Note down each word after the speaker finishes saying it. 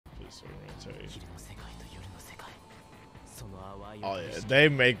So oh yeah, they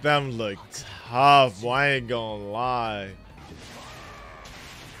make them look tough. Boy, I ain't gonna lie.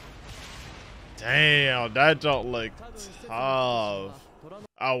 Damn, that don't look tough.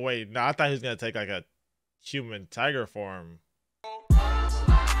 Oh wait, no, I thought he was gonna take like a human tiger form.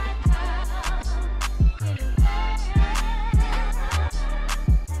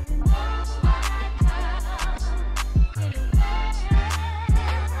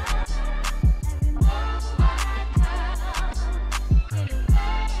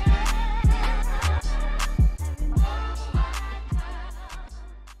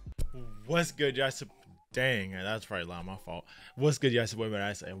 What's good, y'all? Dang, that's probably loud, my fault. What's good, y'all?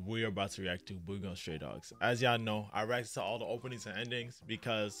 Mattyice, and we're about to react to Bungo Stray Dogs. As y'all know, I reacted to all the openings and endings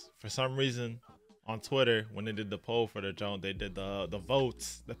because for some reason on Twitter, when they did the poll for the joint, they did the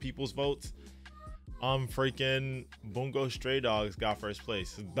votes, the people's votes. Freaking Bungo Stray Dogs got first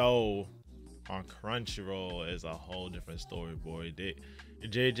place. Though on Crunchyroll is a whole different story, boy. They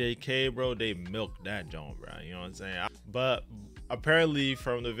JJK, bro, they milked that joint, bro. You know what I'm saying? But apparently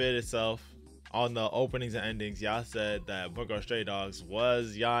from the vid itself, on the openings and endings, y'all said that Bungo Stray Dogs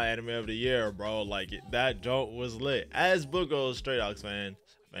was y'all anime of the year, bro. Like, that joke was lit. As Bungo Stray Dogs fans,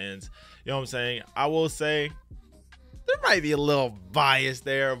 you know what I'm saying? I will say there might be a little bias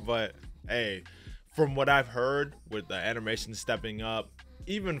there, but hey, from what I've heard with the animation stepping up,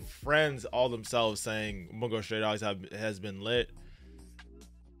 even friends all themselves saying Bungo Stray Dogs has been lit.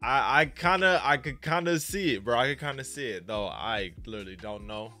 I could kind of see it, bro. I could kind of see it, though I literally don't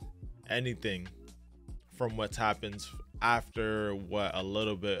know anything from what happens after what a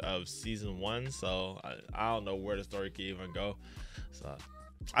little bit of season 1, so I don't know where the story can even go. So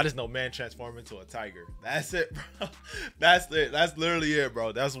I just know man transform into a tiger. That's it, bro. That's it. That's literally it,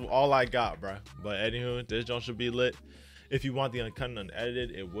 bro. That's all I got, bro. But anywho, this joint should be lit. If you want the uncut and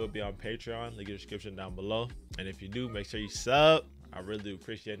unedited, it will be on Patreon. Link in the description down below. And if you do, make sure you sub. I really do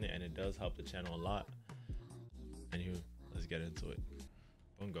appreciate it, and it does help the channel a lot. Anywho, let's get into it.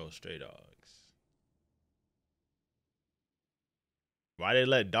 Bungo Stray Dogs. Why they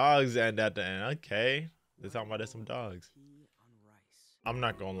let dogs end at the end? Okay, they're talking about there's some dogs. I'm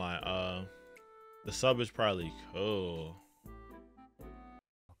not gonna lie. The sub is probably cool.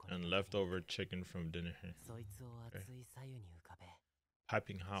 And leftover chicken from dinner. Okay.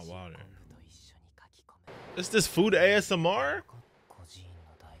 Piping hot water. Is this food ASMR?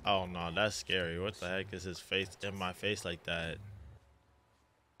 Oh no, that's scary. What the heck is his face in my face like that?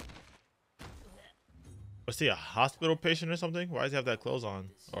 Was he a hospital patient or something? Why does he have that clothes on?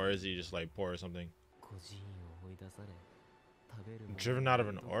 Or is he just like poor or something? Driven out of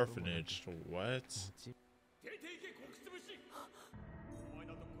an orphanage. What?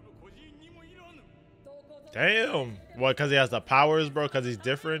 Damn. What, because he has the powers, bro? Because he's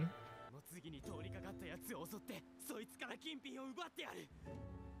different?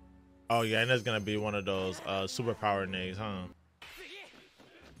 Oh yeah, and there's gonna be one of those superpower niggas, huh?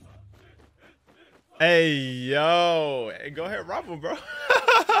 Hey yo, hey, go ahead, rob him, bro.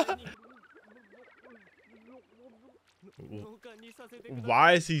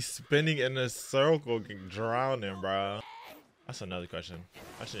 Why is he spinning in a circle, drowning, bro? That's another question.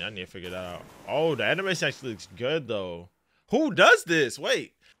 Actually, I need to figure that out. Oh, the animation actually looks good though. Who does this?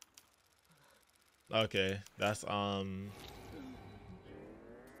 Wait. Okay, that's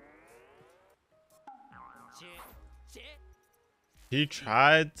he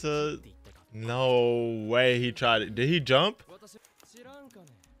tried to. No way he tried it. Did he jump?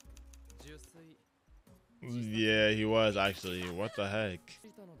 Yeah, he was actually. What the heck?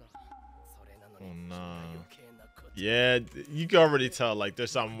 Oh no. Yeah, you can already tell like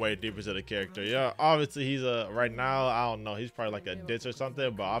there's something way deeper to the character. Yeah, obviously he's right now, I don't know, he's probably like a ditz or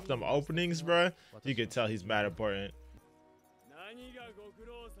something, but off them openings, bro, you can tell he's mad important.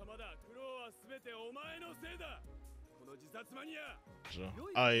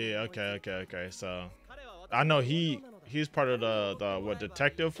 Oh yeah, okay. So I know he's part of the what,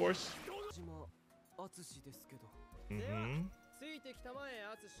 detective force?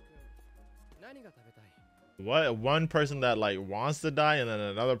 What, one person that like wants to die and then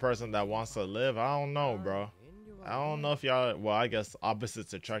another person that wants to live? I don't know, bro. I don't know if y'all, well, I guess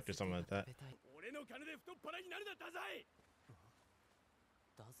opposites attract or something like that.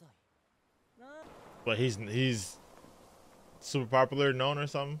 But he's super popular, known or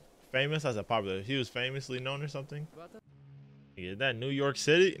something? Famous? I said popular. He was famously known or something? Yeah, that New York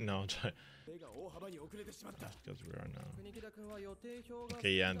City? No. Because we are now.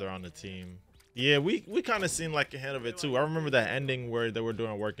 Okay, yeah, and they're on the team. Yeah, we kind of seen like a hint of it too. I remember that ending where they were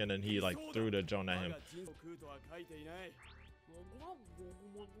doing work and then he like threw the drone at him.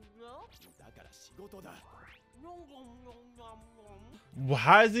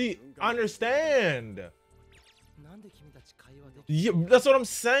 How does he understand? Yeah, that's what I'm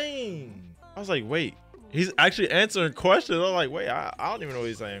saying. I was like, wait, he's actually answering questions. I was like, wait, I don't even know what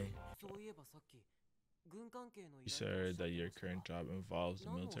he's saying. You said that your current job involves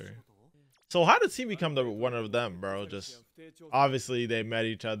the military. So how does he become the one of them, bro? Just obviously they met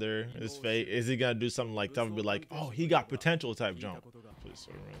each other. His fate. Is he gonna do something like tough and be like, oh, he got potential type jump? Please,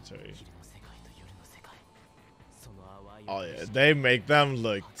 military. Oh yeah, they make them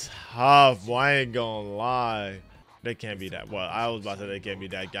look tough. Boy, I ain't gonna lie. They can't be that. Well, I was about to say they can't be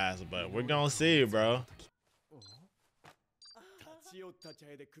that guys, but we're gonna see, bro.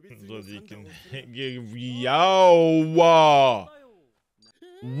 Yo,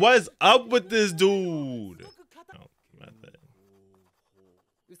 what's up with this dude?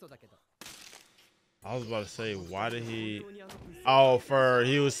 I was about to say, why did he? Oh,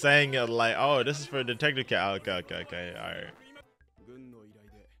 he was saying it like, oh, this is for detective cat. Okay, all right.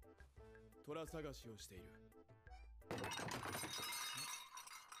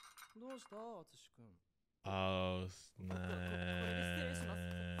 Oh snap!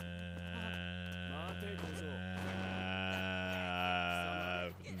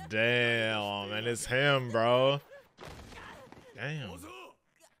 Damn, and it's him, bro. Damn.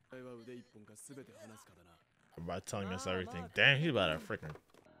 About telling us everything. Damn, he's about to freaking.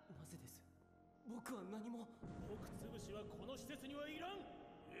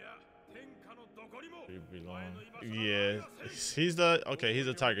 Yeah, he's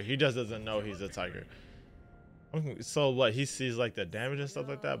a tiger. He just doesn't know he's a tiger. So what? He sees like the damage and stuff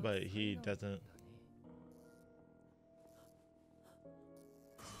like that, but he doesn't.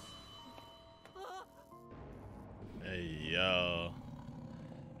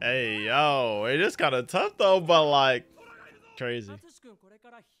 Hey yo, it is kind of tough though, but like crazy.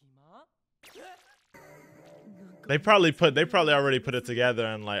 They probably already put it together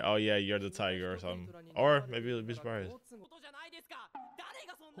and like, oh yeah, you're the tiger or something, or maybe you'll be surprised.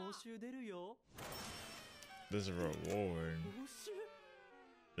 This is a reward,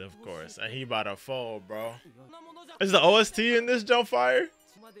 of course, and he about to fall, bro. Is the OST in this jump fire?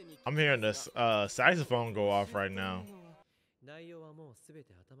 I'm hearing this saxophone go off right now.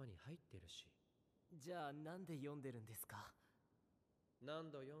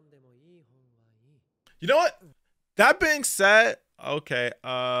 You know what? That being said, okay,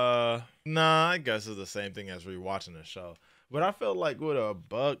 nah, I guess it's the same thing as rewatching the show. But I feel like with a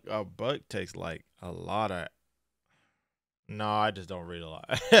buck takes like a lot of. No, I just don't read a lot.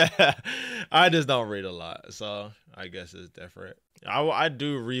 I just don't read a lot, so I guess it's different. I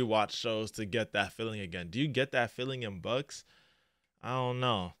do rewatch shows to get that feeling again. Do you get that feeling in books? I don't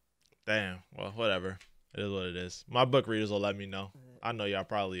know. Damn. Well, whatever. It is what it is. My book readers will let me know. I know y'all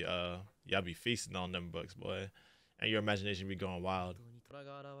probably y'all be feasting on them books, boy, and your imagination be going wild.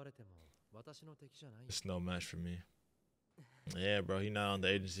 It's no match for me. Yeah, bro, he not on the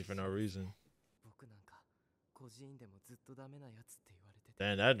agency for no reason.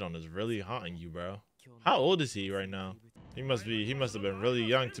 Damn, that one is really haunting you, bro. How old is he right now? He must have been really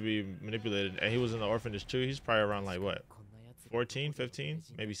young to be manipulated, and he was in the orphanage too. He's probably around like what, 14, 15,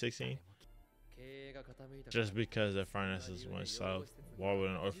 maybe 16. Just because their finances went south, why would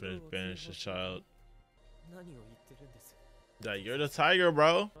an orphanage banish a child? That you're the tiger,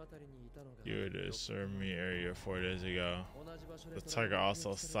 bro. You were to serve me area 4 days ago. The tiger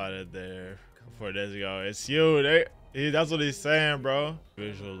also sighted there 4 days ago. It's you. That's what he's saying, bro.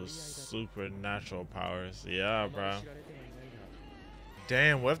 Visual supernatural powers. Yeah, bro.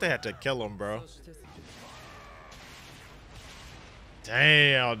 Damn, what if they had to kill him, bro?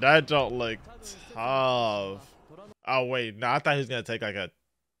 Damn, that don't look tough. Oh wait, no, I thought he was gonna take like a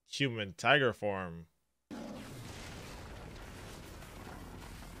human tiger form.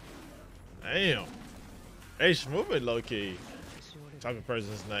 Damn. Hey, moving low key. Type of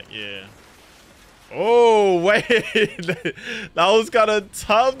person's not, yeah. Oh wait, that was kind of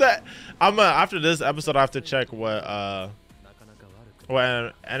tough. That after this episode, I have to check what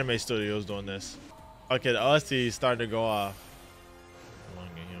anime studio is doing this. Okay, the OST is starting to go off. No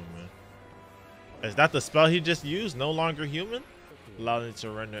longer human. Is that the spell he just used? No longer human? Allow me to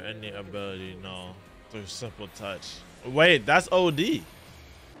render any ability. No, through simple touch. Wait, that's OD.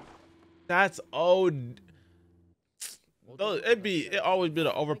 That's OD. It always be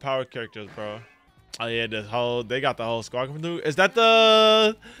the overpowered characters, bro. Oh yeah, they got the whole squad coming through. Is that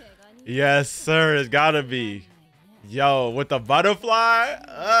the? Yes, sir. It's gotta be. Yo, with the butterfly.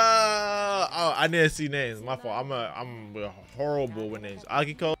 Oh, I didn't see names. My fault. I'm horrible with names.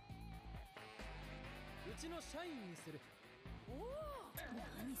 Akiko.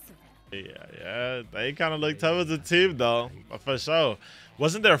 Yeah, they kind of look tough as a team though, for sure.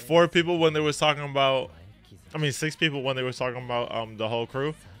 Wasn't there 4 people when they was talking about? I mean, 6 people when they was talking about the whole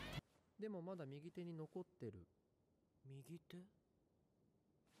crew.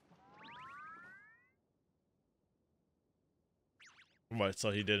 What?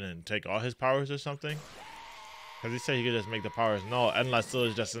 So he didn't take all his powers or something? Cause he said he could just make the powers null, unless it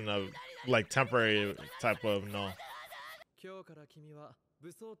was just in a like temporary type of null.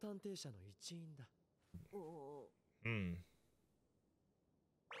 Hmm.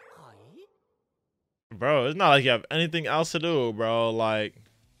 Bro, it's not like you have anything else to do, bro. Like,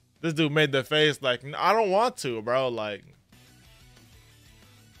 this dude made the face like, I don't want to, bro. Like,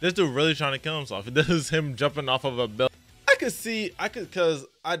 this dude really trying to kill himself. This is him jumping off of a building. Cause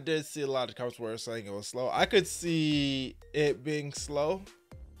I did see a lot of comments where it's saying it was slow. I could see it being slow,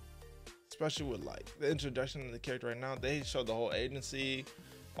 especially with like the introduction of the character right now. They showed the whole agency,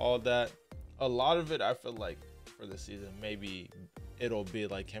 all that. A lot of it, I feel like for this season, maybe it'll be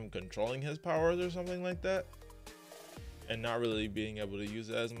like him controlling his powers or something like that, and not really being able to use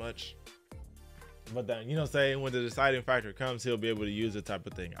it as much. But then, you know, saying when the deciding factor comes, he'll be able to use it type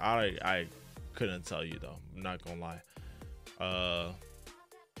of thing. I couldn't tell you though. I'm not gonna lie.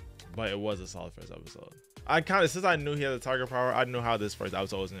 But it was a solid first episode. I kind of, since I knew he had a target power, I knew how this first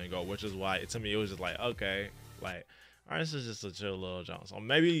episode was gonna go, which is why to me it was just like, okay, like, all right, this is just a chill little jump. So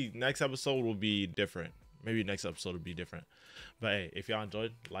maybe next episode will be different. Maybe next episode will be different. But hey, if y'all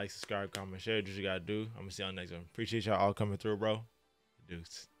enjoyed, like, subscribe, comment, share, do what you gotta do. I'm gonna see y'all next one. Appreciate y'all all coming through, bro.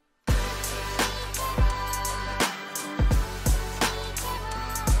 Deuce.